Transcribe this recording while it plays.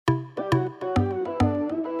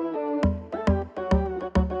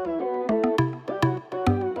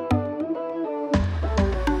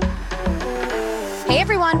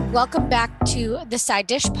everyone, welcome back to the Side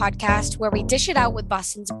Dish podcast, where we dish it out with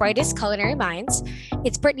Boston's brightest culinary minds.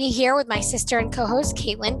 It's Brittany here with my sister and co-host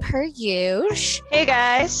Caitlin per usual. Hey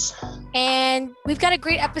guys. And we've got a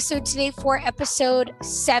great episode today for episode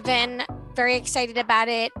 7. Very excited about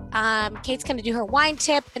it. Kate's going to do her wine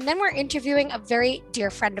tip, and then we're interviewing a very dear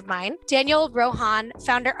friend of mine, Daniel Roughan,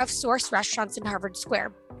 founder of Source Restaurants in Harvard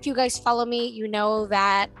Square. If you guys follow me, you know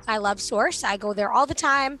that I love Source. I go there all the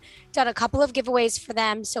time, done a couple of giveaways for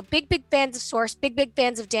them. So big fans of Source, big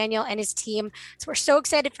fans of Daniel and his team. So we're so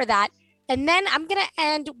excited for that. And then I'm going to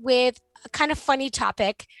end with a kind of funny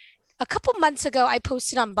topic. A couple months ago, I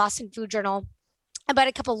posted on Boston Food Journal about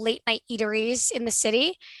a couple late night eateries in the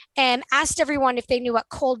city and asked everyone if they knew what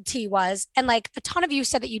cold tea was. And like a ton of you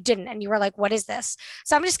said that you didn't. And you were like, what is this?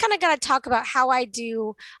 So I'm just kind of going to talk about how I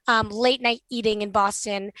do late night eating in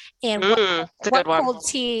Boston and what cold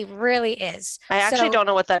tea really is. I actually don't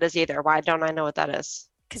know what that is either. Why don't I know what that is?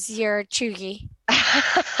 Because you're chuggy.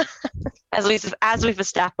 As we've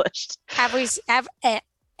established.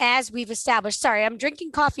 As we've established. Sorry, I'm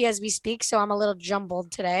drinking coffee as we speak, so I'm a little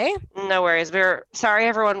jumbled today. No worries. We're sorry,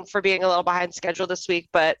 everyone, for being a little behind schedule this week,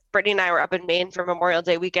 but Brittany and I were up in Maine for Memorial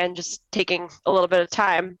Day weekend, just taking a little bit of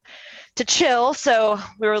time to chill, so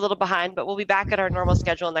we were a little behind, but we'll be back at our normal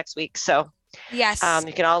schedule next week, so yes,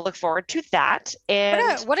 you can all look forward to that.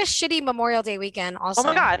 And what a shitty Memorial Day weekend also. Oh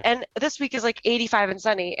my God, and this week is like 85 and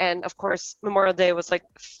sunny, and of course, Memorial Day was like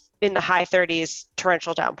in the high 30s,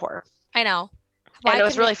 torrential downpour. I know. And it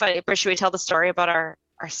was really funny. But should we tell the story about our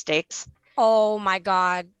steaks? Oh my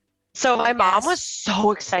God. So my mom was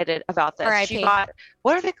so excited about this. R.I.P. She bought,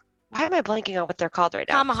 why am I blanking on what they're called right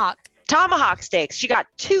now? Tomahawk steaks. She got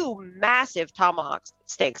 2 massive tomahawk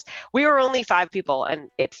steaks. We were only 5 people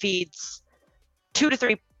and it feeds 2 to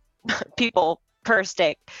 3 people per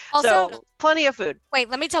steak. Also, so plenty of food. Wait,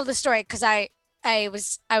 let me tell the story because I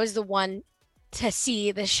was the one to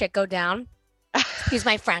see this shit go down. Excuse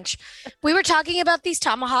my French. We were talking about these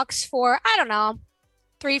tomahawks for, I don't know,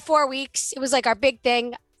 3-4 weeks. It was like our big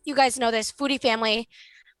thing. You guys know this, foodie family.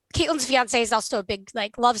 Caitlin's fiance is also a big,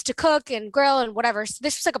 like, loves to cook and grill and whatever. So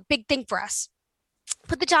this was like a big thing for us.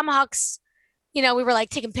 Put the tomahawks, we were like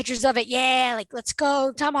taking pictures of it. Yeah, like, let's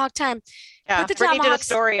go, tomahawk time. Yeah, Brittany did a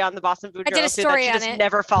story on the Boston Food Journal. I did a story on it.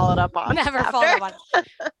 Never followed up on.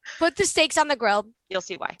 Put the steaks on the grill. You'll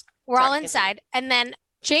see why. We're all inside. And then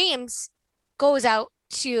James goes out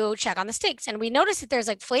to check on the steaks, and we notice that there's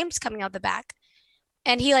like flames coming out the back,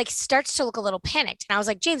 and he like starts to look a little panicked, and I was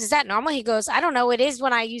like, James, is that normal? He goes, I don't know, it is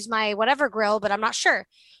when I use my whatever grill, but I'm not sure.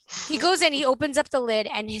 He goes in, he opens up the lid,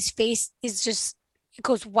 and his face is just, it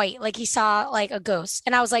goes white, like he saw like a ghost.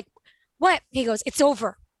 And I was like, what? He goes, it's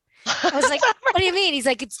over. I was like, what do you mean? He's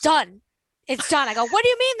like, it's done. I go, what do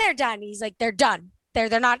you mean they're done? He's like, they're done.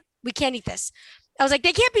 They're not, we can't eat this. I was like,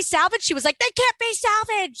 they can't be salvaged. She was like, they can't be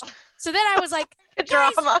salvaged. So then I was like,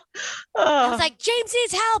 drama. I was like, James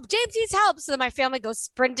needs help. So then my family goes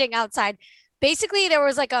sprinting outside. Basically, there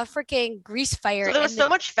was like a freaking grease fire. So there was so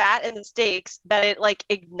much fat in the steaks that it like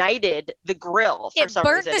ignited the grill for some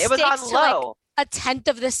reason. It was on low. Like a tenth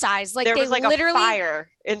of the size. Like there was like a fire.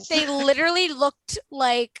 They literally looked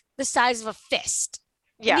like the size of a fist.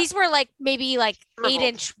 Yeah. And these were like maybe like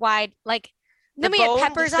 8-inch wide. Like then we had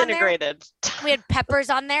peppers on there. We had peppers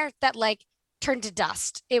on there that like turned to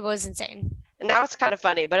dust. It was insane. And now it's kind of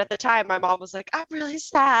funny, but at the time my mom was like, I'm really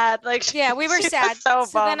sad. Like, yeah, we were sad. So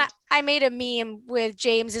then I made a meme with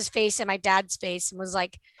James's face and my dad's face and was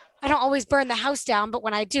like, I don't always burn the house down, but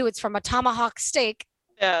when I do, it's from a tomahawk steak.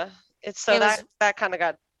 Yeah, that kind of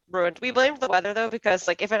got ruined. We blamed the weather though, because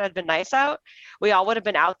like if it had been nice out, we all would have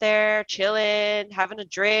been out there chilling, having a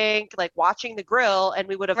drink, like watching the grill, and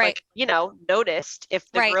we would have like, noticed if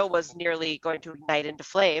the grill was nearly going to ignite into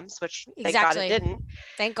flames, which thank God it didn't.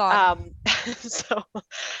 Thank God.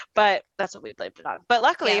 But that's what we blamed it on. But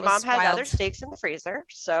luckily Mom had other steaks in the freezer,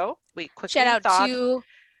 so we quickly shout out to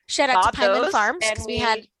Pineland Farms, because we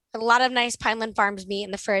had a lot of nice Pineland Farms meat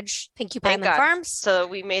in the fridge. Thank you, Pineland Farms. So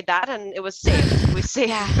we made that, and it was saved. We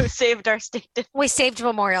saved our steak. We saved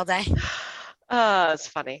Memorial Day. It's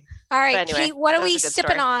funny. All right, anyway, Kate, what are we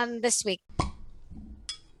sipping on this week?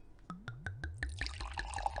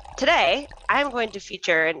 Today, I'm going to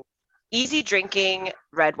feature an easy drinking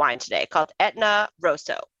red wine today called Etna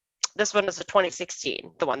Rosso. This one is a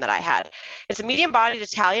 2016, the one that I had. It's a medium-bodied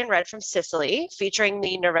Italian red from Sicily, featuring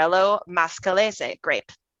the Nerello Mascalese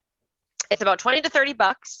grape. It's about $20 to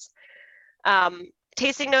 $30.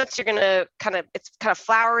 Tasting notes, you're gonna it's kind of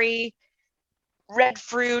flowery, red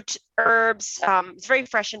fruit, herbs. It's very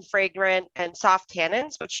fresh and fragrant and soft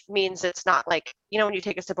tannins, which means it's not like, when you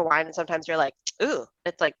take a sip of wine and sometimes you're like, ooh,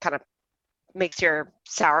 it's like kind of makes your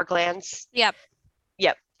sour glands. Yep.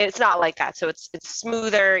 Yep. It's not like that. So it's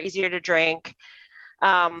smoother, easier to drink.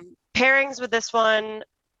 Pairings with this one,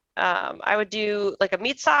 I would do like a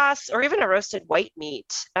meat sauce or even a roasted white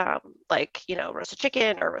meat, like, roasted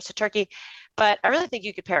chicken or roasted turkey. But I really think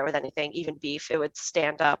you could pair it with anything, even beef. It would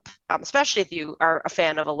stand up, especially if you are a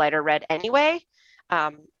fan of a lighter red anyway.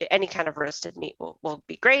 Any kind of roasted meat will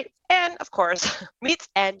be great. And of course, meats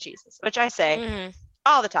and cheeses, which I say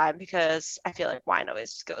all the time because I feel like wine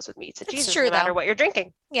always goes with meats and cheeses no matter what you're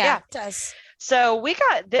drinking. Yeah, it does. So we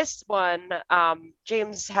got this one.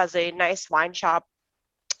 James has a nice wine shop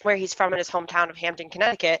where he's from in his hometown of Hampton,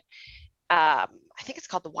 Connecticut. I think it's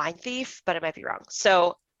called the Wine Thief, but I might be wrong.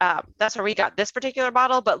 So that's where we got this particular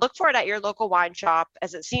bottle, but look for it at your local wine shop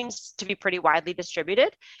as it seems to be pretty widely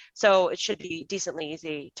distributed. So it should be decently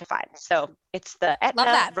easy to find. So it's the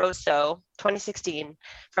Etna Rosso 2016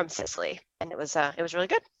 from Sicily. And it was really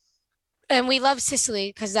good. And we love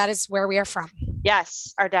Sicily because that is where we are from.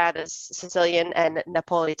 Yes, our dad is Sicilian and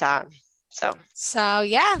Napolitan. So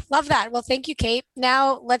yeah, love that. Well, thank you, Kate.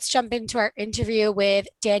 Now let's jump into our interview with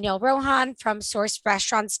Daniel Roughan from Source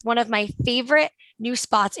Restaurants, one of my favorite new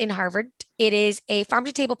spots in Harvard. It is a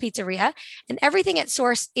farm-to-table pizzeria, and everything at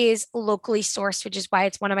Source is locally sourced, which is why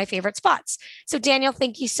it's one of my favorite spots. So Daniel,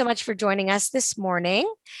 thank you so much for joining us this morning.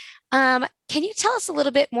 Can you tell us a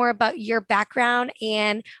little bit more about your background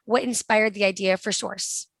and what inspired the idea for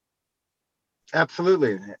Source?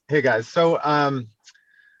 Absolutely. Hey, guys. So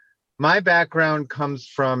my background comes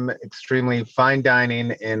from extremely fine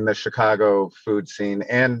dining in the Chicago food scene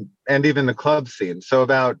and even the club scene. So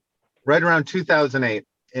about right around 2008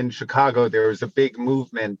 in Chicago, there was a big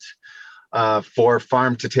movement for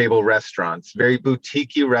farm-to-table restaurants, very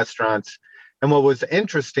boutique-y restaurants. And what was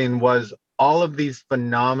interesting was all of these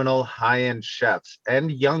phenomenal high-end chefs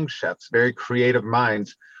and young chefs, very creative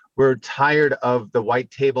minds, were tired of the white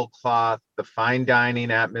tablecloth, the fine dining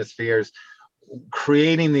atmospheres,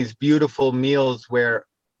 creating these beautiful meals where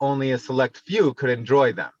only a select few could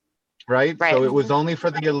enjoy them, right? So it was only for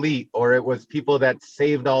the elite, or it was people that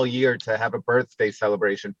saved all year to have a birthday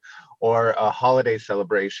celebration or a holiday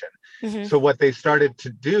celebration. So what they started to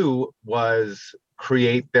do was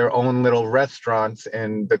create their own little restaurants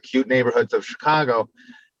in the cute neighborhoods of Chicago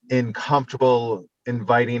in comfortable,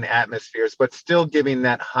 inviting atmospheres, but still giving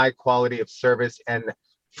that high quality of service and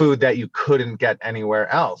food that you couldn't get anywhere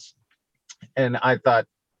else. And I thought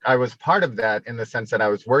I was part of that in the sense that I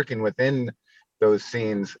was working within those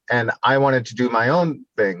scenes and I wanted to do my own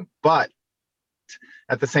thing. But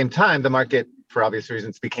at the same time, the market, for obvious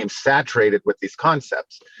reasons, became saturated with these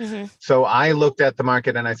concepts. So I looked at the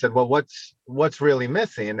market and I said, well, what's really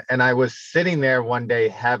missing? And I was sitting there one day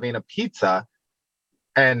having a pizza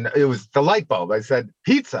and it was the light bulb. I said,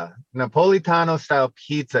 pizza, Napolitano style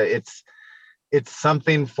pizza. It's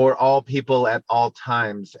something for all people at all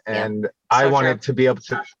times. And I wanted to be able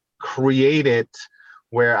to create it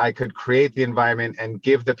where I could create the environment and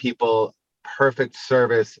give the people perfect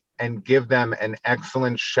service and give them an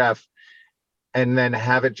excellent chef and then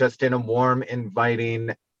have it just in a warm,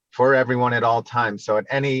 inviting for everyone at all times. So at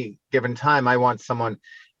any given time, I want someone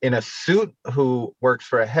in a suit who works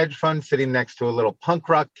for a hedge fund sitting next to a little punk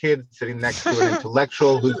rock kid, sitting next to an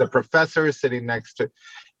intellectual who's a professor, sitting next to,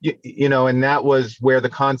 and that was where the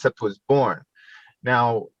concept was born.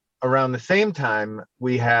 Now, around the same time,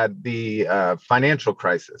 we had the financial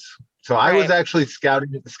crisis. So I was actually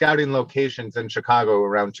scouting locations in Chicago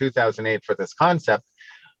around 2008 for this concept.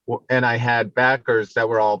 And I had backers that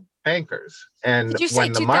were all bankers. And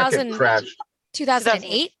when the market crashed.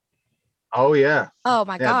 2008? Oh, yeah. Oh,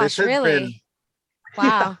 my gosh, really?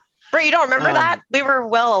 Wow. Brie, you don't remember that? We were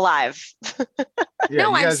well alive.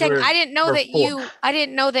 No, I'm saying I didn't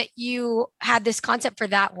know that you had this concept for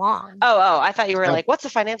that long. Oh, I thought you were like, what's a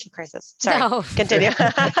financial crisis? Sorry, no. Continue.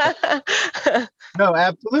 No,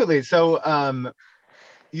 absolutely. So,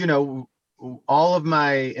 all of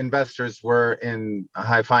my investors were in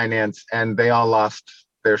high finance and they all lost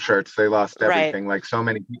their shirts. They lost everything like so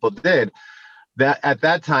many people did. That at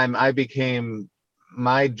that time, I became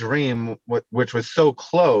my dream, which was so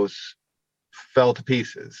close, fell to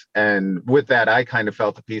pieces. And with that, I kind of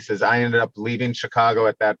fell to pieces. I ended up leaving Chicago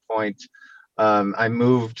at that point. I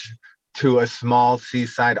moved to a small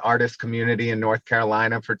seaside artist community in North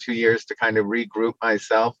Carolina for 2 years to kind of regroup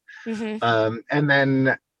myself. And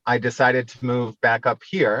then I decided to move back up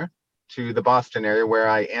here to the Boston area where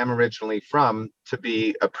I am originally from to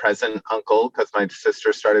be a present uncle because my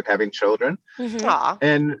sister started having children.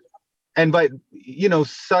 But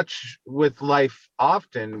such with life,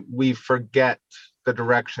 often we forget the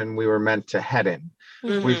direction we were meant to head in.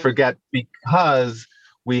 We forget because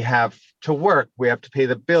We have to work. We have to pay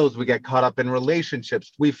the bills. We get caught up in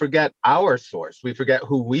relationships. We forget our source. We forget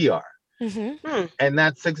who we are. And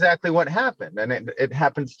that's exactly what happened. And it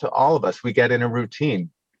happens to all of us. We get in a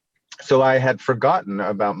routine. So I had forgotten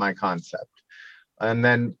about my concept. And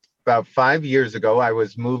then about 5 years ago, I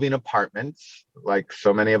was moving apartments, like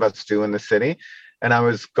so many of us do in the city. And I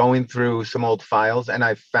was going through some old files and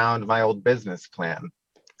I found my old business plan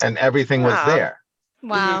and everything was there.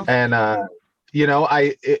 Wow. And,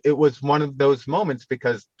 it was one of those moments,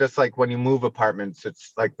 because just like when you move apartments,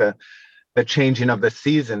 it's like the changing of the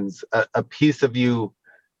seasons, a piece of you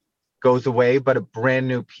goes away, but a brand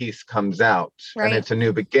new piece comes out, and it's a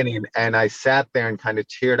new beginning. And I sat there and kind of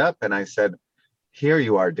teared up and I said, here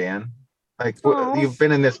you are, Dan. Like, you've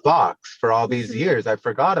been in this box for all these years. I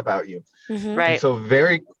forgot about you. And so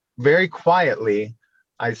very, very quietly,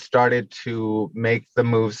 I started to make the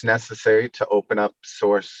moves necessary to open up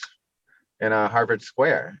Source in Harvard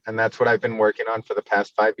Square. And that's what I've been working on for the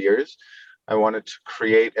past 5 years. I wanted to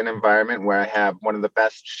create an environment where I have one of the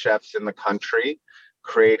best chefs in the country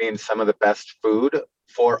creating some of the best food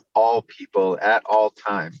for all people at all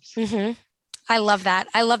times. I love that.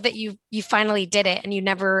 I love that you finally did it, and you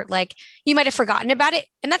never, like, you might have forgotten about it.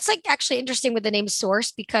 And that's like actually interesting with the name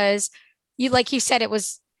Source, because like you said, it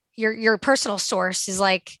was your personal source is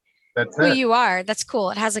like who you are. That's cool.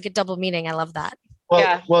 It has like a double meaning. I love that.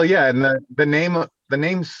 Well, yeah. And the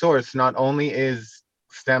name Source not only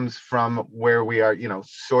stems from where we are,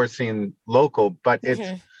 sourcing local, but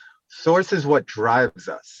it's source is what drives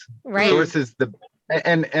us. Source is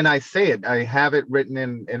and I say it, I have it written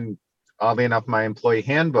in oddly enough, my employee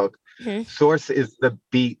handbook. Source is the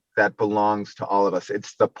beat that belongs to all of us.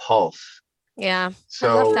 It's the pulse. Yeah. So,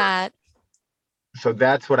 I love that. So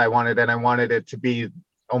that's what I wanted. And I wanted it to be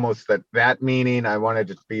almost that meaning. I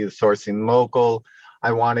wanted it to be sourcing local.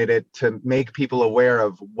 I wanted it to make people aware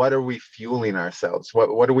of what are we fueling ourselves?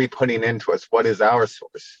 What are we putting into us? What is our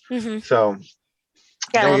source? So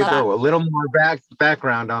there you go. A little more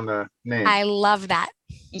background on the name. I love that.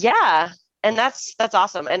 Yeah. And that's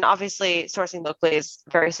awesome. And obviously sourcing locally is a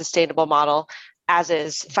very sustainable model, as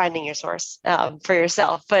is finding your source for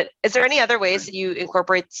yourself. But is there any other ways that you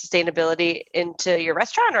incorporate sustainability into your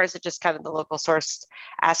restaurant, or is it just kind of the local source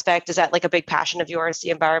aspect? Is that like a big passion of yours, the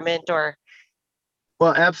environment, or?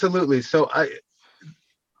 Well, absolutely. So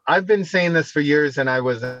I've been saying this for years, and I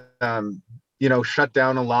was, shut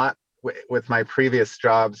down a lot with my previous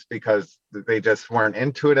jobs because they just weren't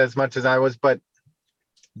into it as much as I was. But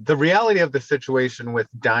the reality of the situation with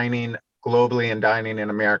dining globally and dining in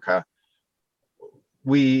America,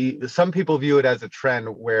 some people view it as a trend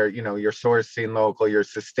where, you're sourcing local, you're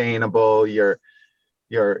sustainable, your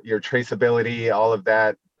traceability, all of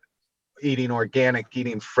that, eating organic,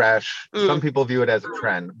 eating fresh. Some people view it as a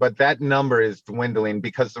trend, but that number is dwindling,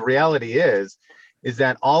 because the reality is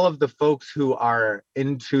that all of the folks who are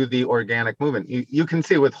into the organic movement, you can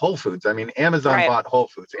see with Whole Foods. I mean, Amazon bought Whole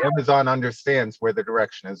Foods. Amazon understands where the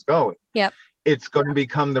direction is going. Yep. It's going to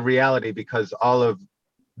become the reality, because all of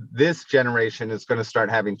this generation is going to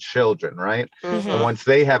start having children, right? And once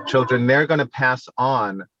they have children, they're going to pass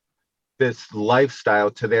on this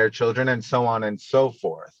lifestyle to their children, and so on and so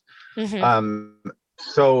forth.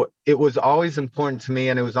 So it was always important to me,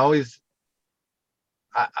 and it was always,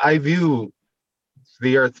 I view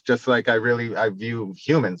the earth just like I view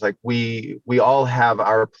humans. Like we all have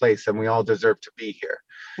our place, and we all deserve to be here.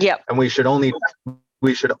 Yeah. And we should only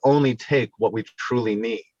take what we truly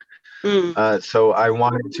need. So I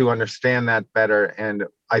wanted to understand that better, and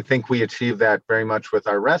I think we achieve that very much with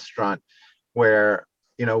our restaurant, where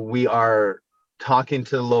we are talking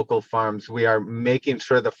to the local farms. We are making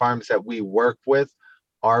sure the farms that we work with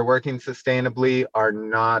are working sustainably, are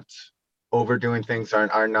not overdoing things,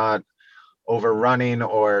 are not overrunning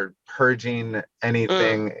or purging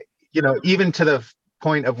anything, even to the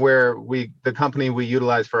point of where the company we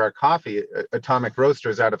utilize for our coffee, Atomic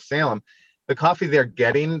Roasters out of Salem, the coffee they're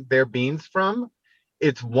getting their beans from,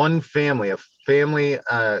 it's one family, a family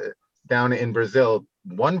down in Brazil,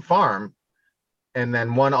 one farm, and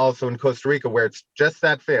then one also in Costa Rica, where it's just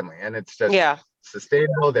that family, and it's just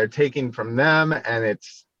sustainable. They're taking from them, and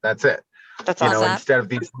that's it. That's awesome. Instead of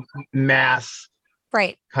these mass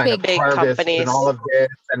kind big of harvests companies and all of this,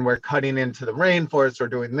 and we're cutting into the rainforest, we're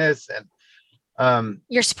doing this, and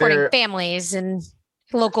you're supporting families and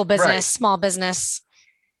local business, small business.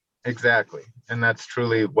 Exactly. And that's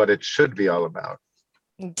truly what it should be all about.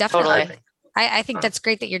 Definitely. I think that's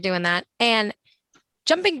great that you're doing that. And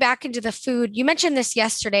jumping back into the food, you mentioned this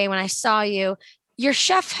yesterday when I saw you. Your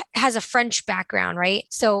chef has a French background, right?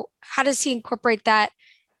 So how does he incorporate that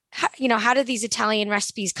how do these Italian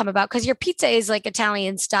recipes come about? Because your pizza is like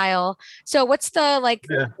Italian style. So what's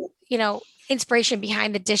the inspiration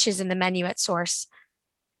behind the dishes in the menu at Source?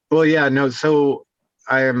 Well, yeah, no. So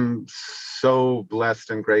I am so blessed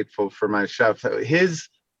and grateful for my chef. His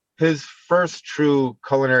first true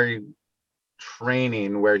culinary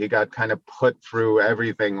training, where he got kind of put through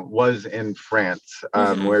everything, was in France,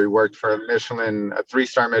 where he worked for a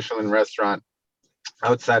 3-star Michelin restaurant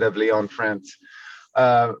outside of Lyon, France.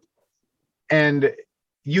 And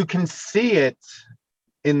you can see it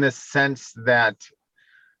in the sense that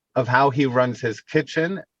of how he runs his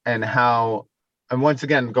kitchen and once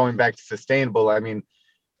again, going back to sustainable, I mean,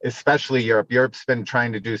 especially Europe's been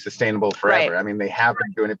trying to do sustainable forever. Right. I mean, they have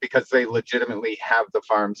been doing it because they legitimately have the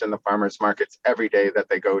farms and the farmers markets every day that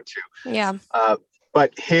they go to. Yeah.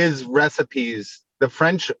 But his recipes, the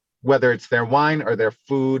French, whether it's their wine or their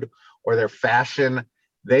food or their fashion,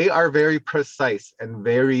 they are very precise and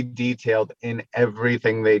very detailed in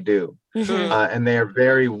everything they do. And they are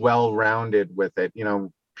very well-rounded with it.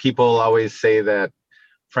 People always say that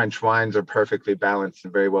French wines are perfectly balanced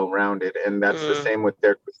and very well-rounded, and that's the same with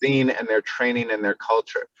their cuisine and their training and their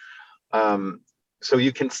culture. So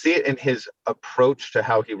you can see it in his approach to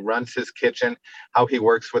how he runs his kitchen, how he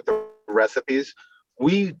works with the recipes.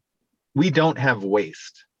 We don't have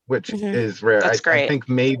waste, which is rare. That's great. I think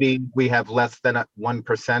maybe we have less than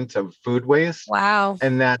 1% of food waste. Wow.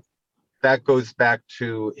 And that goes back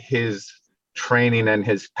to his training and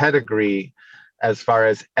his pedigree, as far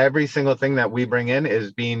as every single thing that we bring in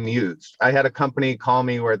is being used. I had a company call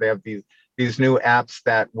me where they have these new apps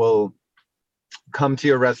that will come to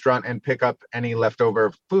your restaurant and pick up any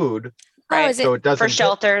leftover food. Right. So it doesn't, for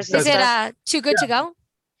shelters. Is it Too Good to Go?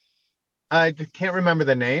 I can't remember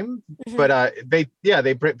the name, but they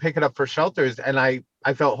pick it up for shelters, and I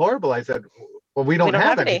felt horrible. I said, well, we don't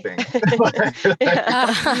have anything.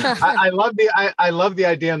 I love the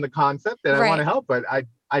idea and the concept, and I want to help, but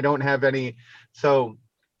I don't have any. So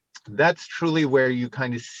that's truly where you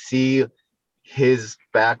kind of see his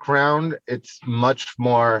background. It's much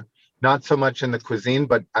more, not so much in the cuisine,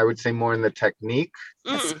 but I would say more in the technique.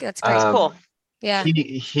 That's great. Cool. Yeah.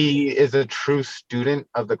 He is a true student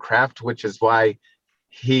of the craft, which is why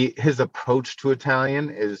his approach to Italian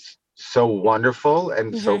is so wonderful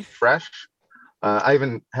and so fresh. I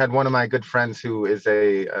even had one of my good friends who is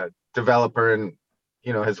a developer and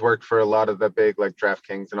has worked for a lot of the big like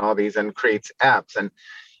DraftKings and all these and creates apps. And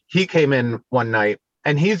he came in one night,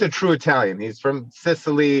 and he's a true Italian. He's from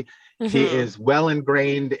Sicily. He is well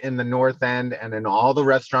ingrained in the North End and in all the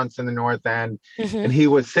restaurants in the North End. And he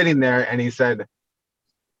was sitting there, and he said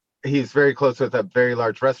he's very close with a very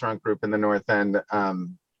large restaurant group in the North End,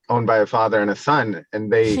 owned by a father and a son.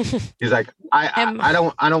 And he's like, I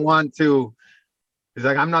don't want to. He's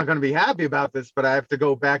like, I'm not going to be happy about this, but I have to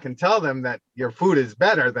go back and tell them that your food is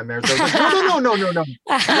better than theirs. I was like, no. No,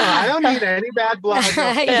 I don't need any bad blood. No.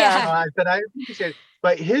 I said, I appreciate it.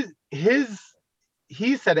 But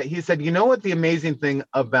he said it. He said, you know what the amazing thing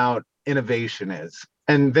about innovation is?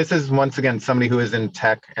 And this is, once again, somebody who is in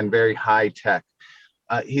tech and very high tech.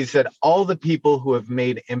 He said, all the people who have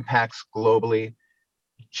made impacts globally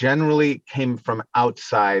generally came from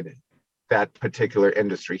outside that particular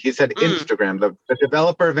industry. He said Instagram, the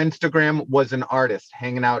developer of Instagram was an artist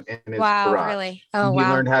hanging out in his garage. Really? Oh, he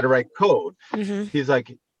learned how to write code. He's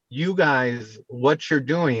like, you guys, what you're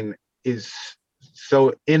doing is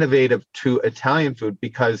so innovative to Italian food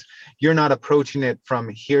because you're not approaching it from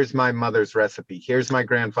here's my mother's recipe, here's my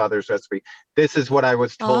grandfather's recipe. This is what I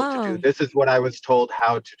was told to do. This is what I was told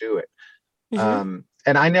how to do it. And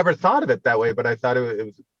I never thought of it that way, but I thought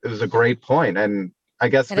it was a great point. And I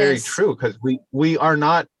guess very true, because we are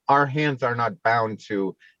not, our hands are not bound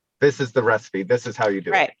to, this is the recipe, this is how you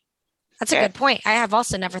do it. That's a good point. I have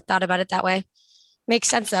also never thought about it that way. Makes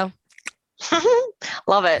sense though.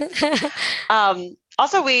 Love it.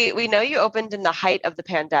 Also, we know you opened in the height of the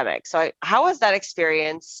pandemic. So how was that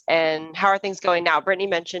experience and how are things going now? Brittany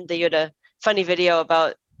mentioned that you had a funny video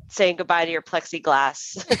about saying goodbye to your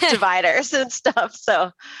plexiglass dividers and stuff.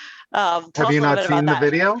 So have you not seen the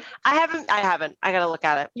video? I haven't. I gotta look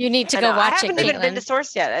at it. You need to go watch it. I haven't even been to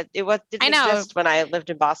Source yet. It didn't exist when I lived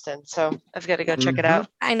in Boston, so I've got to go check it out.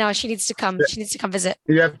 I know she needs to come. She needs to come visit.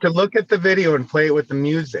 You have to look at the video and play it with the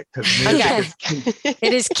music, because music is key.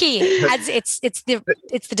 It is key. It's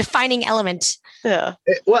the defining element. Yeah.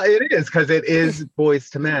 It is, because it is Boys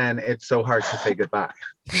to Men. It's so hard to say goodbye.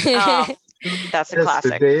 That's a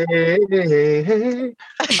classic.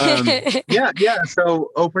 So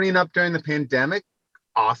opening up during the pandemic,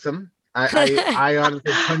 awesome. I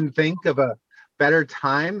honestly couldn't think of a better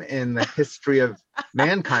time in the history of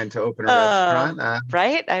mankind to open a restaurant.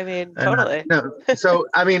 Right? I mean, totally. No. So,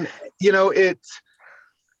 I mean, you know, it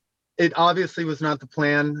obviously was not the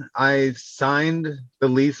plan. I signed the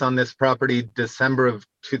lease on this property December of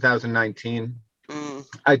 2019.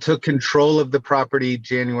 I took control of the property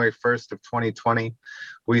January 1st of 2020.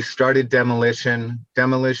 We started demolition.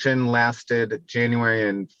 Demolition lasted January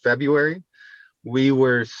and February. We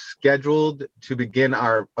were scheduled to begin,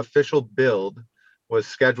 our official build was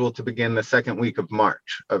scheduled to begin the second week of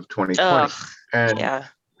March of 2020. And,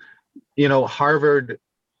 you know, Harvard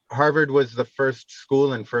was the first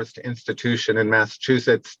school and first institution in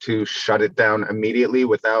Massachusetts to shut it down immediately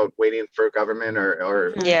without waiting for government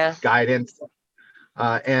or guidance.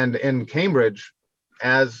 And in Cambridge,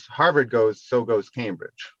 as Harvard goes, so goes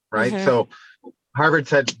Cambridge, right? So Harvard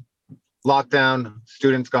said, lockdown,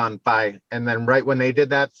 students gone, bye. And then right when they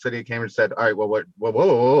did that, City of Cambridge said, all right, well,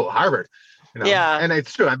 whoa, Harvard. You know? And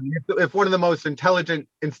it's true. I mean, if one of the most intelligent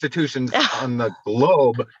institutions on the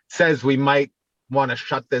globe says we might want to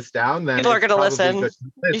shut this down, then people are going to listen.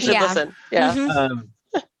 You should listen.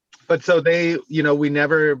 But so they, you know, we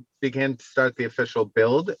never began to start the official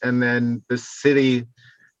build. And then the city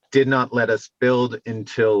did not let us build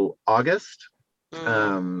until August.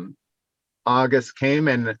 August came,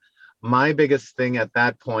 and my biggest thing at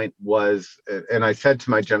that point was, and I said to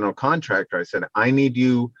my general contractor, I said, I need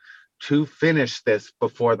you to finish this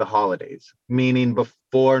before the holidays, meaning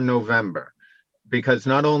before November, because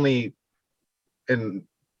not only in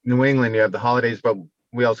New England you have the holidays, but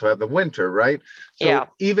we also have the winter, right? So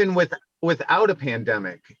even without a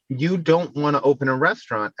pandemic, you don't want to open a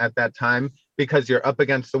restaurant at that time because you're up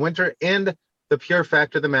against the winter. And the pure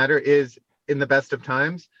fact of the matter is, in the best of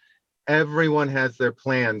times, everyone has their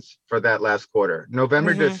plans for that last quarter.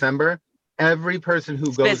 November, December, every person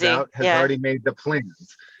who goes out has already made the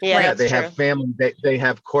plans. They have family, they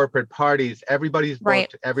have corporate parties, everybody's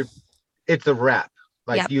booked, it's a wrap.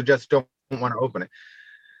 Like you just don't want to open it.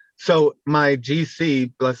 So my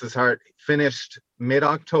GC, bless his heart, finished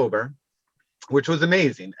mid-October, which was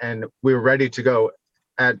amazing. And we were ready to go.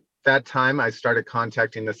 At that time, I started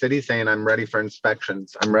contacting the city saying, I'm ready for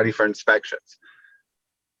inspections. I'm ready for inspections.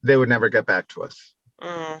 They would never get back to us.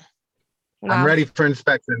 I'm ready for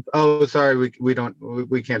inspections. Oh, sorry,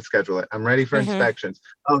 we can't schedule it. I'm ready for inspections.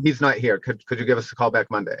 Oh, he's not here. Could you give us a call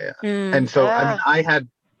back Monday? And so, I mean,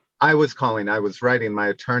 I was calling, I was writing, my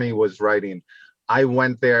attorney was writing. I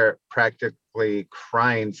went there practically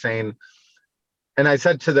crying, saying, and I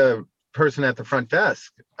said to the person at the front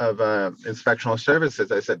desk of inspectional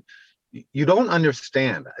services, I said, you don't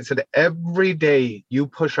understand. I said, every day you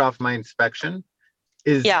push off my inspection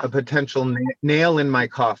is a potential nail in my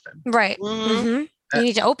coffin. Right. You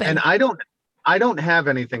need to open. And I don't have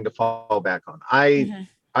anything to fall back on. I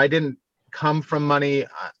didn't come from money.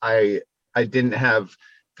 I didn't have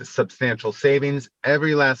the substantial savings.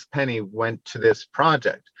 Every last penny went to this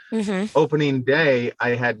project. Opening day,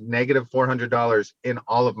 I had negative $400 in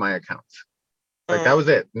all of my accounts. Like that was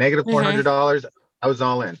it. Negative $400. I was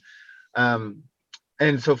all in.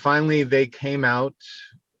 And so finally they came out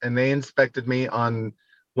and they inspected me on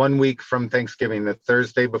 1 week from Thanksgiving, the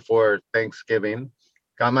Thursday before Thanksgiving,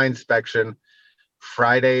 got my inspection.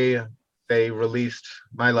 Friday, they released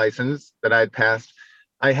my license that I'd passed.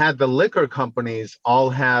 I had the liquor companies all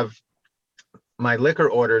have my liquor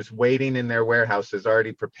orders waiting in their warehouses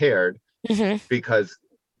already prepared because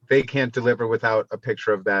they can't deliver without a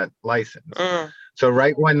picture of that license. So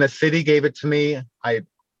right when the city gave it to me, I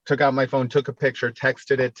took out my phone, took a picture,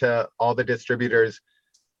 texted it to all the distributors.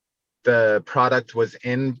 The product was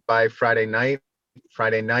in by Friday night.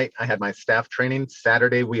 Friday night, I had my staff training.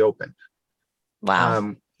 Saturday, we opened.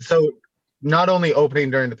 Wow. So not only opening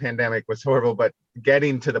during the pandemic was horrible, but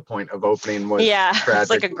getting to the point of opening was tragic. It's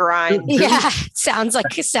like a grind. Sounds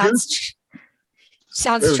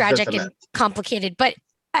tragic and complicated. But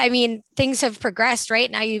I mean, things have progressed, right?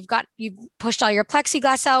 Now you pushed all your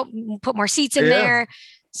plexiglass out, put more seats in there.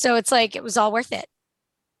 So it's like it was all worth it.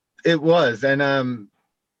 It was. And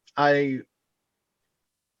I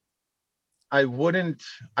would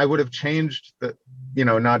have changed the,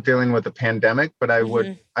 not dealing with the pandemic, but I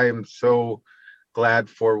am so glad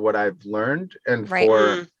for what I've learned and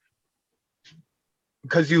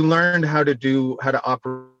because you learned how to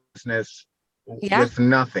operate business with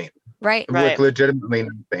nothing, with legitimately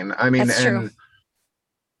nothing. I mean, that's and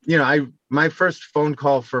true. My first phone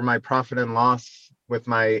call for my profit and loss with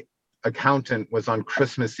my accountant was on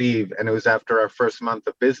Christmas Eve, and it was after our first month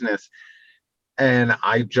of business. And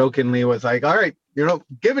I jokingly was like, all right,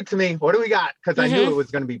 give it to me. What do we got? Because I knew it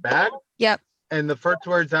was going to be bad. Yep. And the first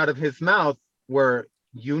words out of his mouth were,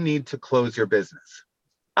 you need to close your business.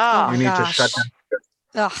 Oh Oh, You need to gosh. shut down.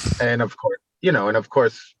 Ugh. And of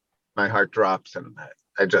course, my heart drops, and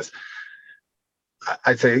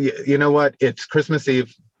I say, you know what? It's Christmas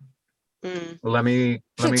Eve. Let me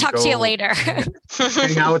Talk go to you later.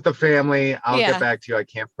 hang out with the family. I'll Yeah. get back to you. I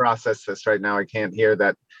can't process this right now. I can't hear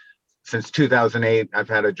that. Since 2008, I've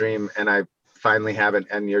had a dream, and I finally have it,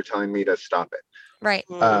 and you're telling me to stop it. Right.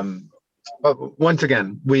 But once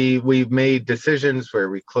again, we've made decisions where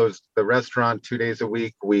we closed the restaurant 2 days a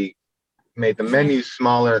week. We made the menu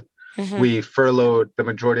smaller. We furloughed the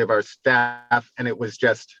majority of our staff, and it was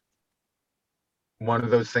just one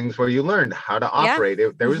of those things where you learned how to operate.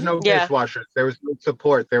 There was no dishwashers. There was no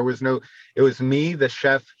support. It was me, the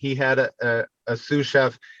chef. He had a sous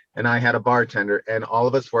chef, and I had a bartender, and all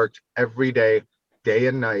of us worked every day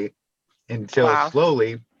and night, until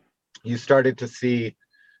slowly you started to see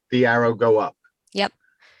the arrow go up. Yep.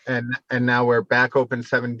 And now we're back open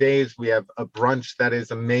 7 days. We have a brunch that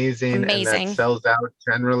is amazing. And that sells out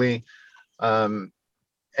generally. And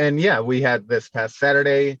yeah, we had this past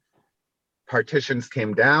Saturday, partitions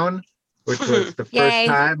came down, which was the first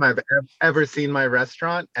time I've ever seen my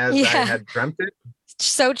restaurant as I had dreamt it.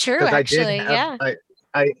 So true, actually. I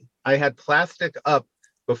had plastic up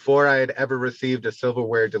before I had ever received a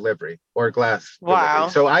silverware delivery or glass delivery.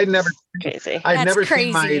 So I'd never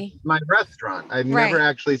seen my restaurant. I'd never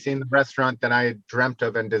actually seen the restaurant that I had dreamt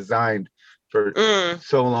of and designed for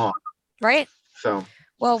so long. Right. So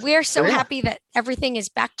well, we are so happy that everything is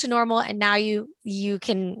back to normal, and now you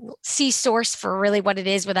can see Source for really what it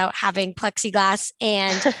is without having plexiglass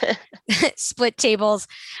and split tables.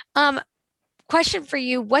 Question for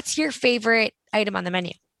you: what's your favorite item on the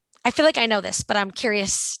menu? I feel like I know this, but I'm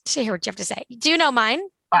curious to hear what you have to say. Do you know mine?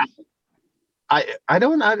 I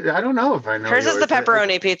don't know if I know. Hers is the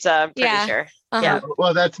pepperoni pizza, I'm pretty sure. Yeah.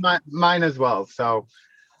 Well, that's mine as well. So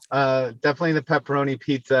definitely the pepperoni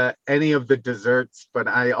pizza, any of the desserts, but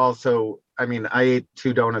I ate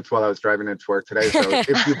 2 donuts while I was driving into work today. So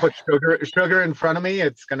if you put sugar in front of me,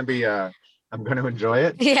 it's going to be, I'm going to enjoy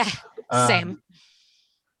it. Yeah, same.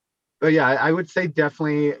 But yeah, I would say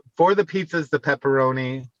definitely for the pizzas, the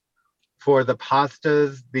pepperoni. For the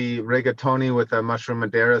pastas, the rigatoni with a mushroom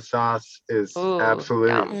Madeira sauce is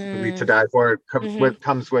absolutely to die for. It comes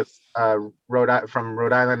with from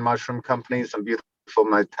Rhode Island Mushroom Company, some beautiful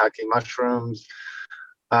maitake mushrooms.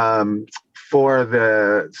 For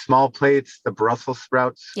the small plates, the Brussels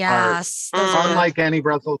sprouts are unlike any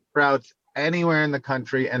Brussels sprouts anywhere in the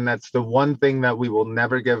country, and that's the one thing that we will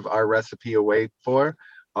never give our recipe away for,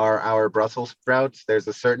 are our Brussels sprouts. There's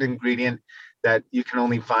a certain ingredient that you can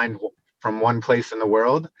only find from one place in the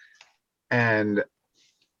world, and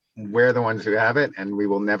we're the ones who have it, and we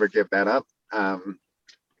will never give that up. The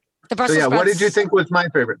Brussels sprouts. What did you think was my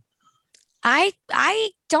favorite? I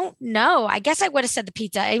don't know. I guess I would have said the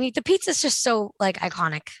pizza. I mean, the pizza is just so like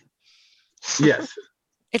iconic. Yes.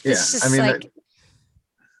 It's just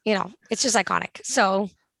it's just iconic.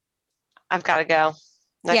 So I've got to go.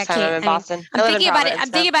 Next time I'm in Boston. I'm thinking about it.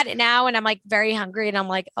 I'm thinking about it now, and I'm like very hungry, and I'm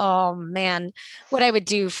like, oh man, what I would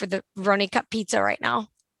do for the Roni Cup pizza right now.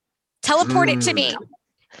 Teleport it to me.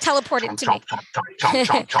 Teleport it to me.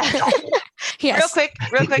 Yes.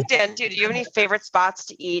 Real quick, Dan, do you have any favorite spots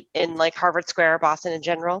to eat in like Harvard Square or Boston in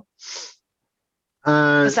general?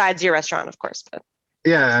 Besides your restaurant, of course. But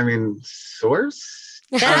yeah, I mean, Source.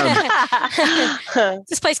 This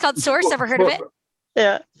place called Source. Ever heard of it?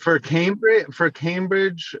 Yeah. For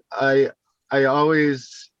Cambridge, I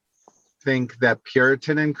always think that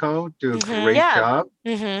Puritan & Co. do a great job.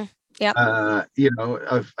 Mm-hmm. Yep. I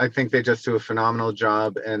think they just do a phenomenal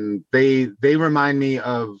job, and they remind me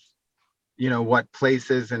of, what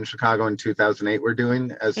places in Chicago in 2008 were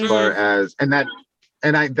doing as far as,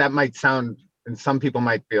 that might sound, and some people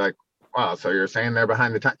might be like, wow, so you're saying they're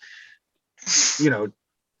behind the time.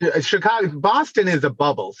 Boston is a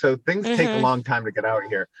bubble, so things take a long time to get out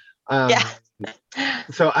here.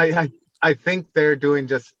 So I think they're doing,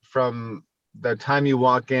 just from the time you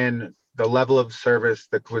walk in, the level of service,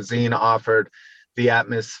 the cuisine offered, the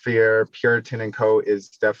atmosphere. Puritan & Co. is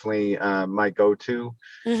definitely my go-to.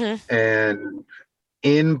 And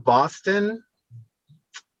in Boston,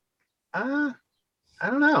 I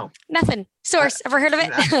don't know. Nothing. Source. Ever heard of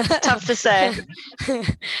it? Tough to say.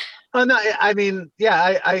 Oh, no, I mean,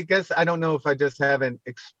 yeah, I guess I don't know if I just haven't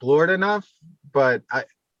explored enough, but I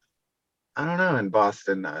don't know. In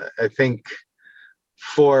Boston, I think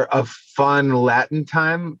for a fun Latin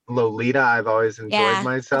time, Lolita, I've always enjoyed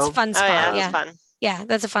myself. That's a fun spot. That's fun. Yeah,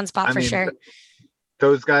 that's a fun spot for sure.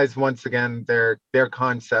 Those guys, once again, their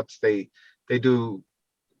concepts, they do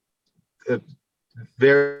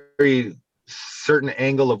very certain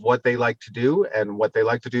angle of what they like to do, and what they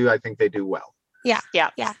like to do, I think they do well. Yeah.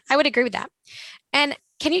 I would agree with that. And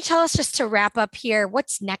can you tell us, just to wrap up here,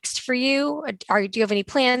 what's next for you? Do you have any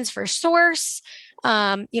plans for Source?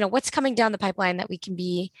 What's coming down the pipeline that we can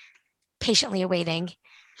be patiently awaiting?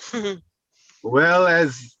 Well,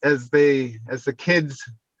 as the kids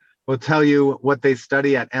will tell you what they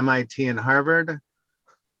study at MIT and Harvard,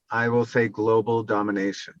 I will say global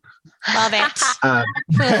domination. Love it.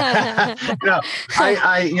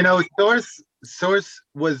 No, Source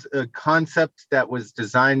was a concept that was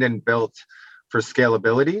designed and built for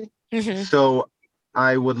scalability. Mm-hmm. So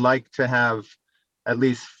I would like to have at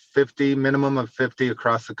least 50, minimum of 50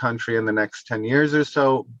 across the country in the next 10 years or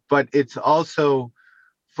so. But it's also,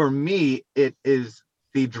 for me, it is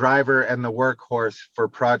the driver and the workhorse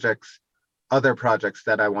for other projects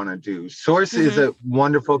that I want to do. Source is a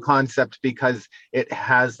wonderful concept because it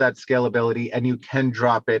has that scalability, and you can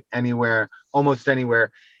drop it anywhere, almost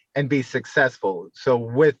anywhere, and be successful. So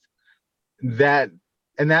with that,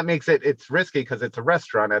 and that makes it's risky because it's a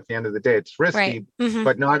restaurant. At the end of the day, it's risky, right.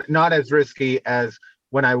 but not as risky as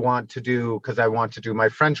when I want to do my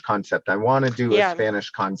French concept. I want to do a Spanish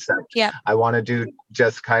concept. Yeah. I want to do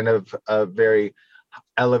just kind of a very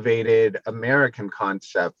elevated American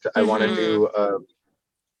concept. I want to do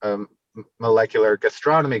a molecular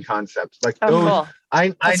gastronomy concept. Like those, cool.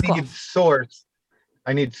 I need Source.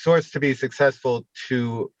 I need Source to be successful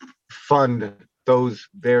to fund those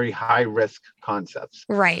very high risk concepts.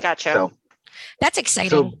 Right. Gotcha. So, that's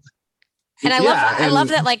exciting. And I love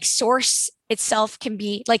that, like, Source itself can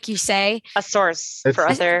be, like you say, a source for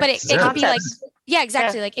other, but it can be like,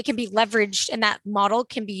 exactly. Like, it can be leveraged, and that model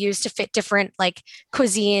can be used to fit different like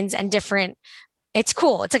cuisines and different. It's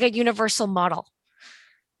cool. It's like a universal model.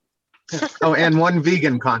 Oh, and one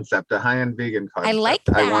vegan concept, a high-end vegan concept. I like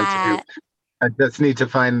that. I want to do. I just need to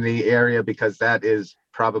find the area, because that is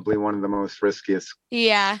probably one of the most riskiest.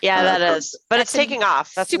 Yeah, that is. But it's taking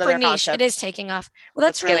off. That's super niche. Concept. It is taking off. Well,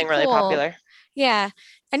 that's really getting really popular. Yeah.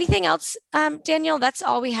 Anything else, Daniel? That's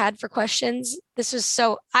all we had for questions. This was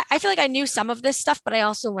I feel like I knew some of this stuff, but I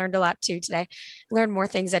also learned a lot too today. Learned more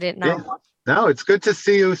things I didn't know. Yeah. No, it's good to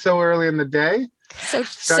see you so early in the day.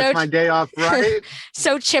 Starts my day off right.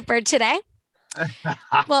 So chipper today.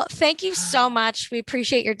 Well, thank you so much. We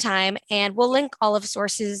appreciate your time, and we'll link all of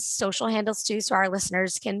Source's social handles too, so our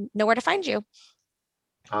listeners can know where to find you.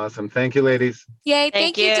 Awesome. Thank you, ladies. Yay.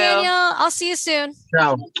 Thank you, Daniel. I'll see you soon.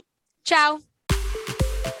 Ciao.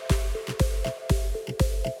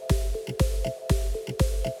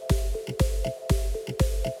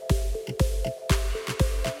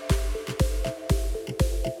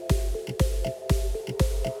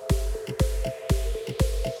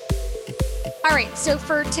 All right, so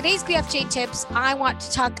for today's BFJ tips, I want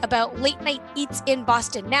to talk about late night eats in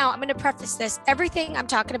Boston. Now, I'm going to preface this. Everything I'm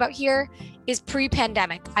talking about here is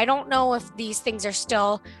pre-pandemic. I don't know if these things are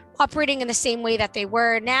still operating in the same way that they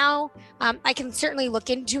were now. I can certainly look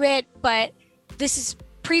into it, but this is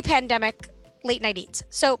pre-pandemic late night eats.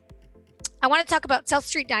 So I want to talk about South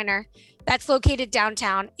Street Diner that's located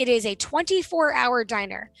downtown. It is a 24-hour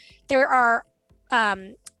diner. There are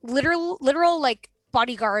literal like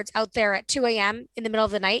bodyguards out there at 2 a.m. in the middle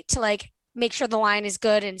of the night to like make sure the line is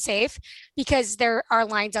good and safe, because there are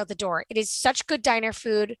lines out the door. It is such good diner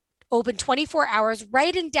food, open 24 hours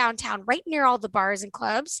right in downtown, right near all the bars and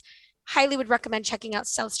clubs. Highly would recommend checking out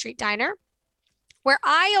South Street Diner. Where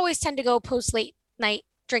I always tend to go post late night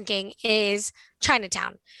drinking is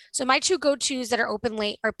Chinatown. So my two go-tos that are open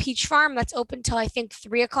late are Peach Farm, that's open till I think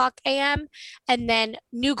 3 o'clock a.m. and then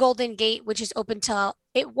New Golden Gate, which is open till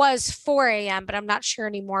it was 4 a.m., but I'm not sure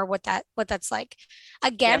anymore what that's like.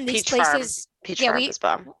 Again, these places, Peach Farm is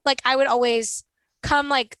bomb. Like I would always come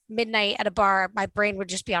like midnight at a bar, my brain would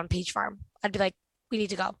just be on Peach Farm. I'd be like, we need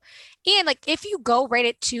to go. And like if you go right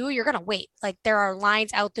at 2, you're gonna wait. Like there are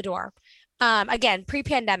lines out the door. Again,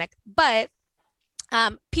 pre-pandemic, but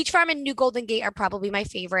Peach Farm and New Golden Gate are probably my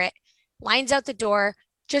favorite. Lines out the door,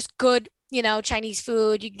 just good, Chinese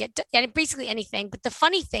food. You can get basically anything. But the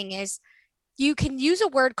funny thing is, you can use a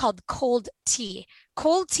word called cold tea.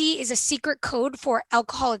 Cold tea is a secret code for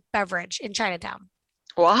alcoholic beverage in Chinatown.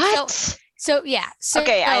 What? So yeah.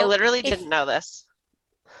 Okay, I literally didn't know this.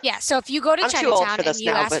 Yeah, so if you go to Chinatown too old for this and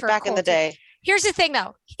you now, ask but for back in the day. Here's the thing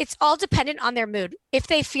though, it's all dependent on their mood. If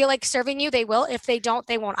they feel like serving you, they will. If they don't,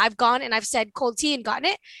 they won't. I've gone and I've said cold tea and gotten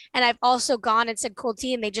it. And I've also gone and said cold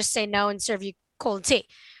tea and they just say no and serve you cold tea.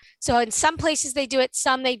 So in some places they do it,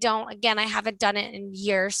 some they don't. Again, I haven't done it in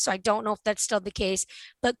years, so I don't know if that's still the case.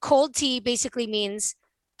 But cold tea basically means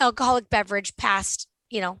alcoholic beverage past,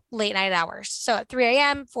 late night hours. So at 3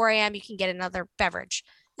 a.m., 4 a.m., you can get another beverage.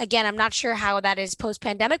 Again, I'm not sure how that is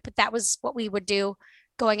post-pandemic, but that was what we would do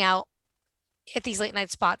going out at these late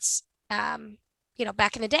night spots,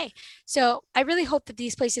 back in the day. So I really hope that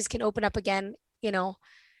these places can open up again, and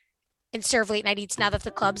serve late night eats now that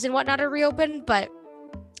the clubs and whatnot are reopened. But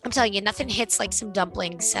I'm telling you, nothing hits like some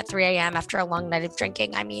dumplings at 3 a.m. after a long night of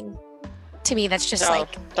drinking. I mean, to me, that's just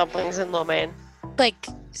dumplings in lo mein. Like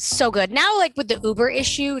so good. Now, like with the Uber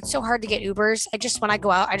issue, it's so hard to get Ubers. When I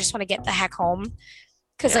go out, I just want to get the heck home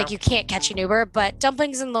because like you can't catch an Uber. But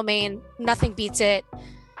dumplings and lo mein, nothing beats it.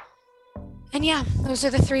 And yeah, those are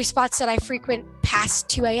the 3 spots that I frequent past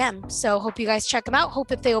 2 a.m. So hope you guys check them out. Hope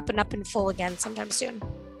that they open up in full again sometime soon.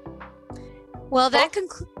 Well, that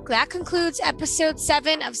concludes episode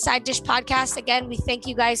 7 of Side Dish Podcast. Again, we thank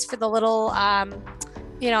you guys for the little,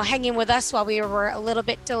 hanging with us while we were a little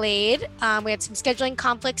bit delayed. We had some scheduling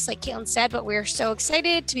conflicts, like Caitlin said, but we're so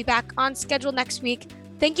excited to be back on schedule next week.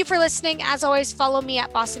 Thank you for listening. As always, follow me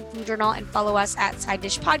at Boston Food Journal and follow us at Side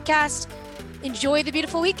Dish Podcast. Enjoy the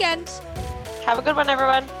beautiful weekend. Have a good one,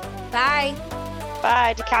 everyone. Bye.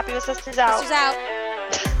 Bye. DiCaprio Sisters out. Sisters out.